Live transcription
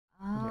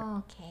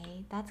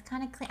That's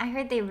kind of clean. I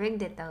heard they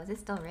rigged it though. Is it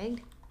still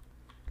rigged?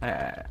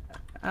 I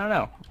don't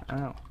know. I don't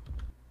know.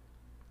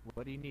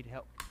 What do you need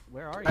help?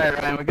 Where are you?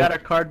 Alright, Ryan, we got our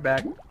card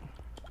back.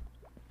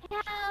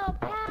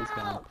 Help! He's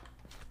gone.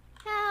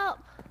 Help!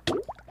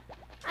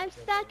 I'm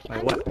stuck. Wait,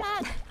 I'm what?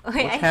 stuck.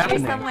 Wait, What's I happening?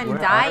 hear someone Where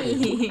are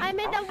dying. I'm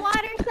in the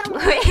water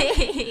somewhere.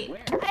 Wait.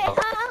 Where?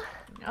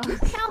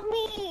 Help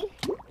me!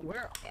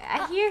 Where?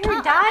 I hear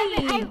her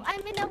dying.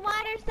 I'm in the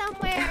water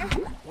somewhere.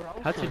 Where else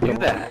How'd you are do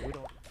that? We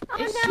don't... Oh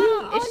Is no!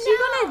 she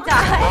gonna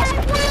die?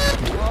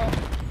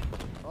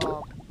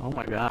 Oh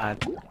my god.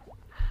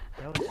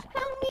 That was...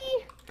 Help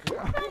me!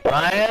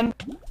 Ryan?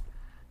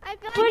 I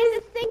feel like in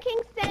the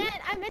sinking sand.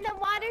 I'm in the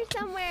water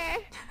somewhere.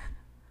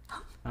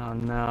 Oh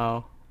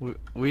no.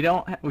 We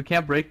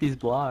can't break these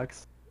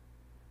blocks.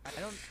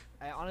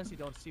 I honestly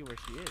don't see where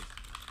she is.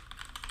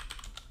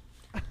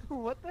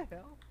 What the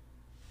hell?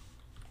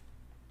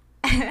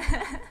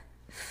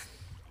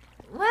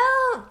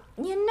 Well,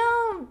 you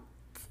know,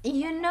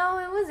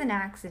 it was an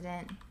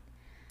accident.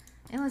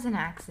 It was an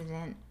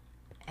accident.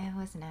 It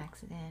was an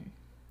accident.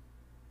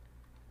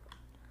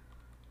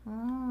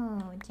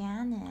 Oh,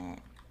 Janet.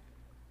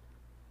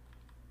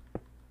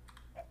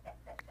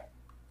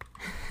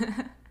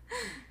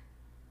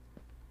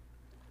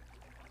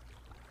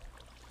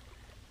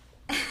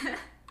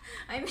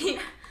 I mean,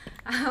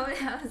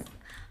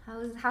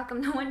 how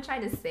come no one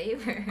tried to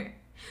save her?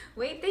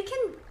 Wait, they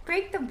can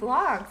break the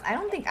blocks. I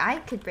don't think I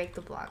could break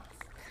the blocks.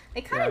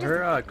 They kind of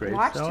just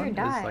watched her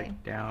die. Is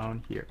like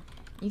down here.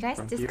 You guys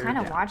From just here kind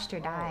of down. watched her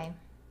die.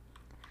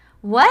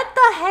 What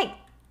the heck?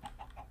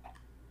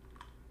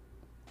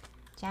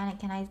 Janet,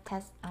 can I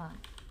test? Oh,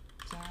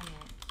 Janet,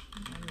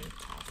 let me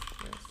test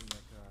this.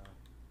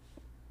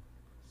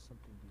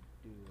 Something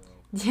to do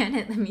though.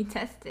 Janet, let me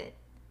test it.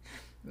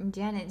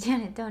 Janet,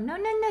 don't. No,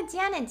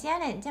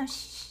 Janet, don't.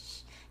 Shh.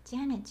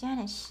 Janet, shh.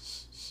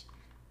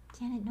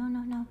 Janet,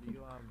 no.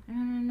 You,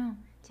 No.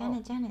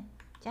 Janet,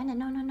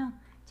 no.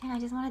 Janet, I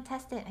just want to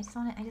test it. I just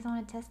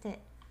want to test it.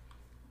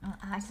 Oh,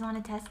 I just want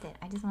to test it.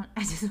 I just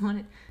want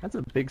it. That's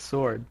a big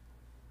sword.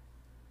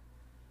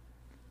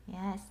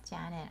 Yes,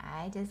 Janet,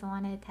 I just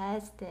want to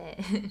test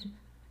it.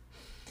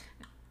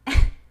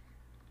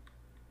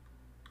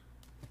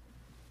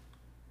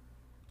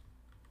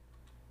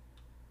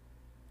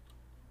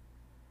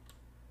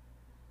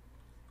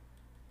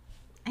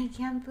 I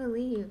can't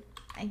believe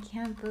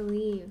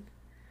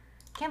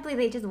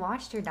they just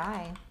watched her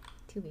die,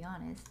 to be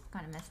honest.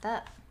 Kind of messed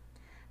up.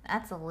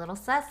 That's a little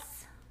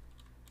sus.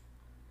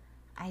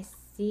 I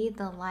see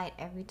the light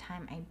every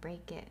time I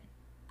break it.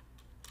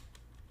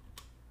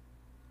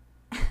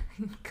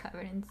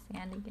 Covered in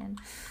sand again.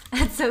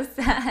 That's so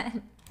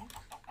sad.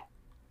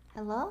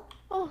 Hello?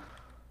 Oh,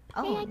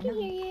 hey, I can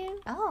hear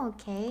you. Oh,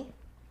 okay.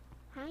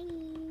 Hi.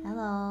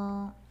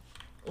 Hello.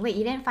 Wait,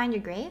 you didn't find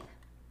your grave?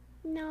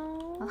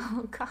 No.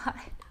 Oh god.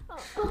 Oh,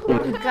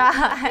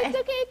 god. It's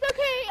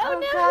okay. Oh,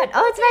 no. God.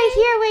 Oh, it's right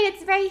here. Wait,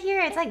 it's right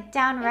here. It's like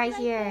down right right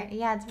here. there.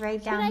 Yeah, it's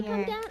right down Should I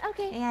here. come down?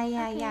 Okay.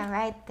 Yeah,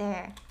 right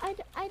there.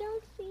 I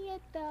don't see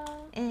it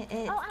though.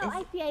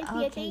 I see it.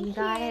 Okay, Thank you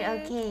got it. you.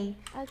 Okay.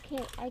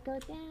 Okay, I go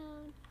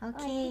down.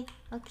 Okay.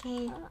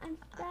 Oh, I'm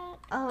stuck.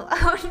 Oh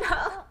no.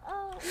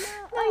 Oh,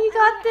 no. No, you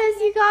got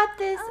this. You got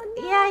this. Oh,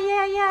 no. Yeah.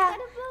 I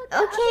gotta float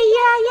down. Okay,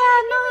 yeah.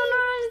 No.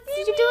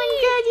 You're doing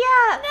good.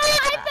 Yeah. No,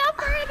 I fell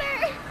further.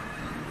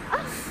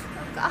 Oh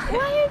god.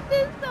 Why is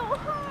this so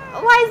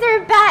hard? Why is there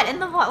a bat in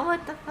the water?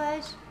 What the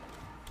fudge?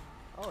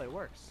 oh, it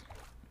works.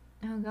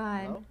 Oh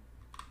god. Hello?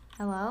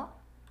 Hello?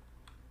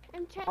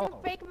 I'm trying to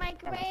break my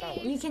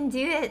grave. You can do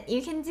it.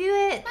 You can do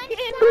it. My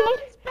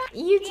son's back.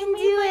 You Give can me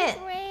do my it.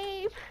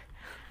 grave.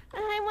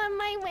 I want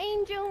my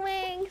angel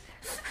wings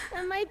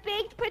and my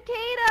baked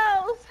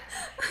potatoes.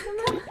 Come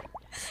on.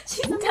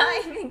 She's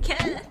dying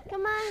again.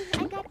 Come on,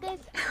 I got this.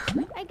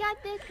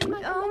 Come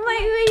on. Oh my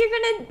god, you're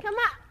gonna. Come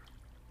on.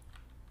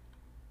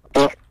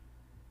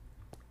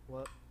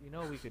 Well, you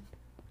know we could...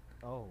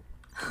 Oh.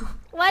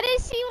 What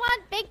does she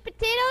want? Baked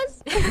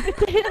potatoes?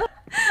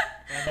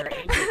 And her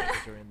angel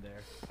wings are in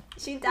there.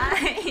 She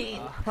died.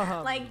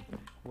 Like.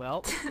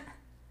 Well,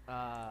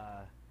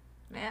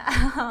 Man,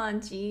 oh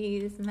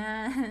jeez,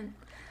 man.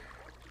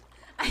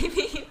 I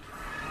mean,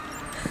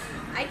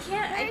 I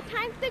can't. Third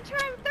time's the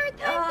charm. Third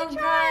time's Oh the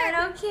charm.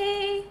 god,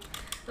 okay.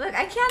 Look,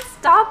 I can't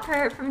stop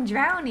her from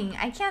drowning.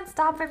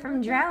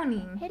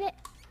 Hit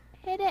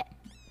it.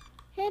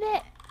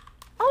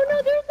 Oh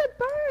no, there's a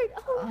bird.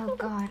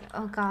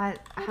 Oh god.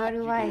 How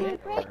do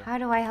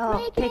I help?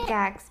 Break it.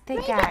 Pickaxe.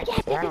 Yes.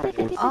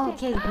 Oh,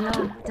 okay,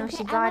 no,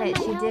 she got it.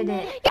 She did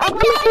it. Oh,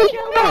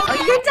 Oh,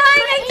 you're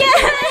dying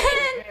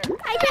again!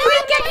 I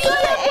Quick, get to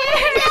the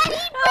air!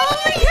 Oh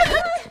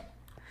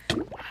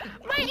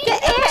my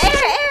god!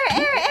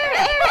 Air!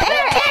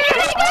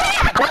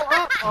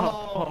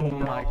 Oh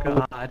my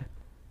god.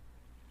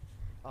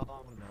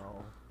 oh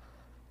no.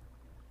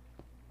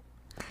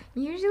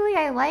 Usually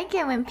I like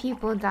it when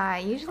people die.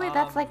 Usually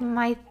that's like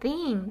my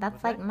thing.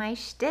 That's like my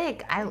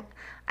shtick.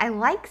 I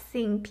like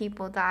seeing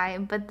people die,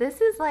 but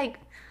this is like...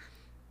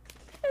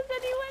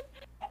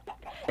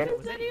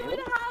 Does anyone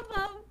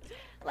have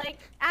like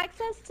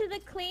access to the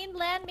clean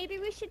land. Maybe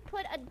we should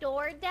put a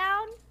door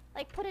down.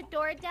 Like put a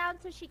door down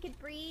so she could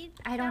breathe.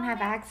 I don't down have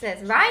there.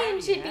 access.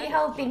 Ryan should be Yeah,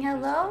 helping. she just,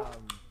 Hello?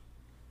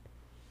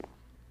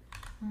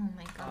 Oh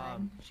my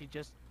god.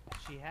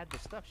 she had the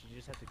stuff. She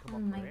just had to come Oh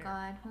up my for air.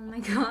 god. Oh my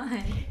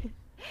god.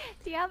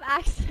 Do you have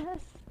access?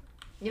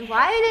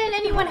 Why didn't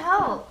anyone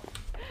help?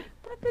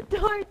 Put the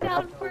door I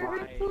down don't for know her,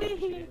 why she please.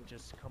 didn't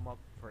just come up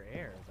for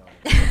air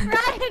though.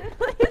 Ryan,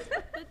 please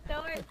put the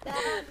door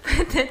down.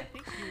 I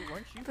think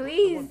weren't you the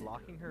Please. one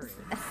blocking her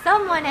in?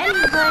 Someone,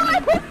 anybody.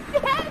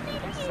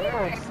 I swear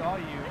I saw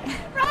you.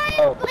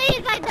 Ryan,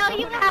 please, I know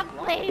you have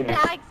plane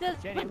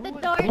access. Jenny, Put the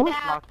who door was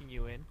down. blocking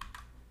you in?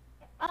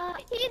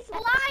 He's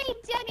lying,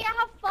 Jenny. I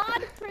have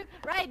fun proof.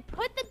 Ryan,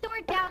 put the door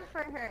down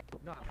for her.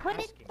 No, I'm Put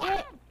it asking.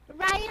 in.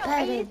 Ryan, are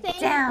Put you it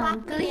saying down,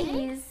 block me in?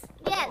 please.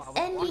 Yes.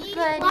 No, I was He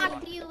Anybody.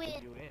 blocked you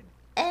in.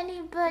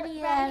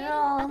 Anybody Ryan? at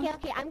all.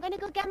 Okay, I'm gonna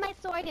go get my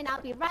sword and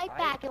I'll be right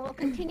back and we'll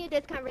continue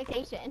this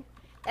conversation.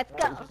 Let's No,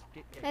 go. just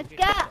Let's get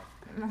go.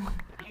 yourself.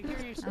 You hear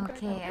yourself.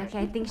 Okay,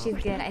 I think she's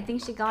good. I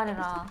think she got it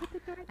all.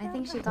 I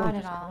think she got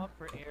it Just come all. up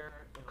for air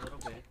in a little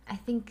bit, I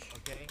think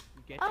okay?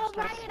 You get Oh, your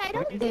stuff. Ryan, I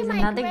don't see there's my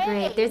another grave.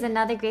 grave. There's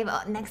another grave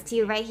next to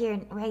you right here.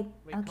 Right.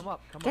 Wait, Okay. come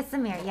up. Get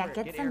some air. Yeah, Come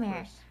get air some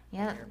air. first.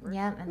 Yep, Air first.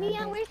 yep. And then Miyoung,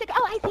 there's- where's the?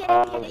 Oh, I see it.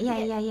 I see it. Yeah, I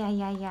see yeah, it. yeah,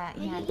 yeah, yeah,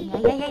 Yeah, yeah,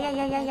 yeah, yeah,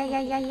 yeah, yeah,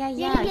 yeah, yeah, yeah, yeah,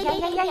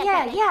 yeah,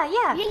 yeah, yeah,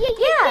 yeah, yeah,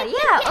 yeah,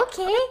 yeah.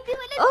 Okay,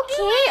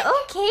 okay,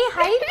 okay.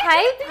 Hype,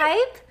 hype,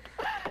 hype.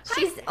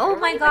 She's. Oh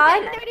my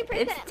God. 30%,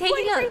 It's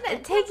taking a. 40%,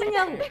 It's taking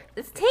a.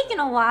 It's taking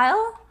a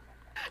while.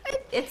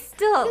 It's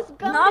still This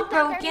bone not is not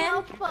very broken.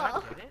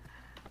 helpful. Get it?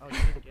 Oh,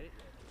 you didn't get it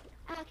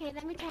yet. Okay,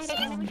 let me try it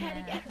again. Let me try it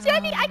again. Oh,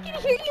 Jenny, I can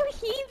man. hear you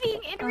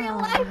heaving in real Oh,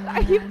 life.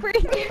 Are you man.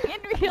 breathing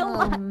in real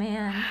Oh life?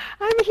 man.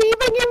 I'm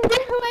heaving in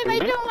real life. I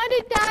don't want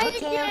to die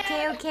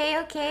again.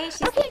 Okay.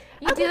 She's. Okay,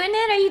 You okay. doing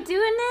it? Are you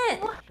doing it?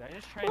 Should I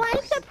just try and Why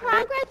does break the it?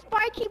 progress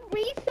bar keep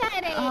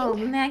resetting? Oh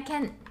man,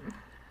 can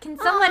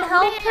someone Oh,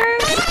 help man. her?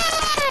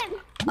 Man!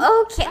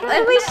 Okay,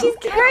 wait, she's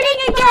hurting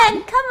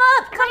again. Come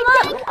up.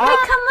 Wait,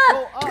 come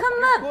up, Go up, come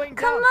you're up, going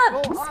come down,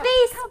 up. go up.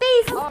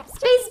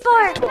 Space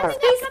bar. Coming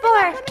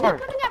up.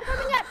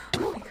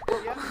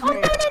 Yeah. Oh,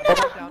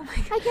 no.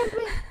 I can't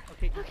breathe.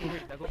 Okay, here,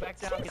 now go back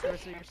down, get the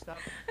rest of your stuff.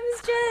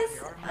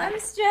 I'm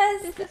stressed.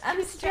 This is I'm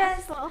too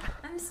stressed. stressful.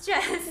 I'm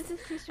stressed. This is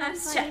too I'm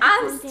stressful. stressed.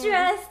 I'm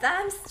stressed.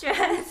 I'm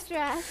stressed.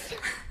 Stressed.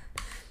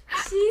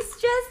 She's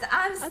stressed.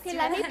 I'm stressed. Okay,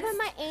 let me put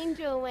my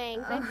angel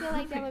wings. I feel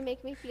like that Oh would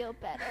make me feel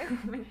better. Oh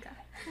my god.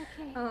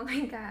 Okay. Oh my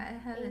god. I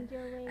haven't.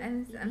 Angel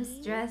wings. I'm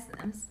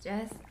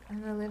stressed.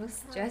 I'm a little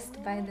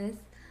stressed by this.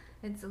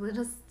 It's a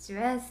little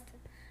stressed.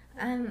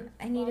 I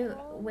need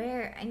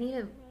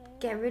to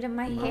get rid of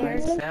my My hair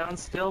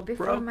sound's still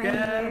before my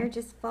hair broken.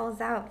 just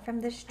falls out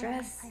from the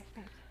stress.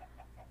 Perfect.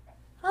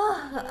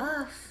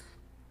 Oh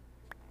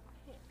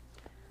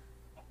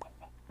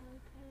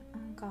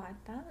god,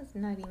 that was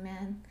nutty,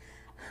 man.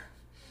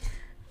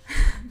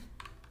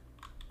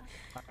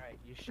 Alright,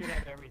 you should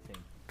have everything.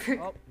 Brick-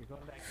 Oh, you're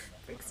going back.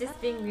 Brick's just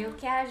being real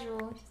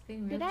casual. Just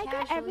being real Did I casual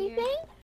get everything? Here.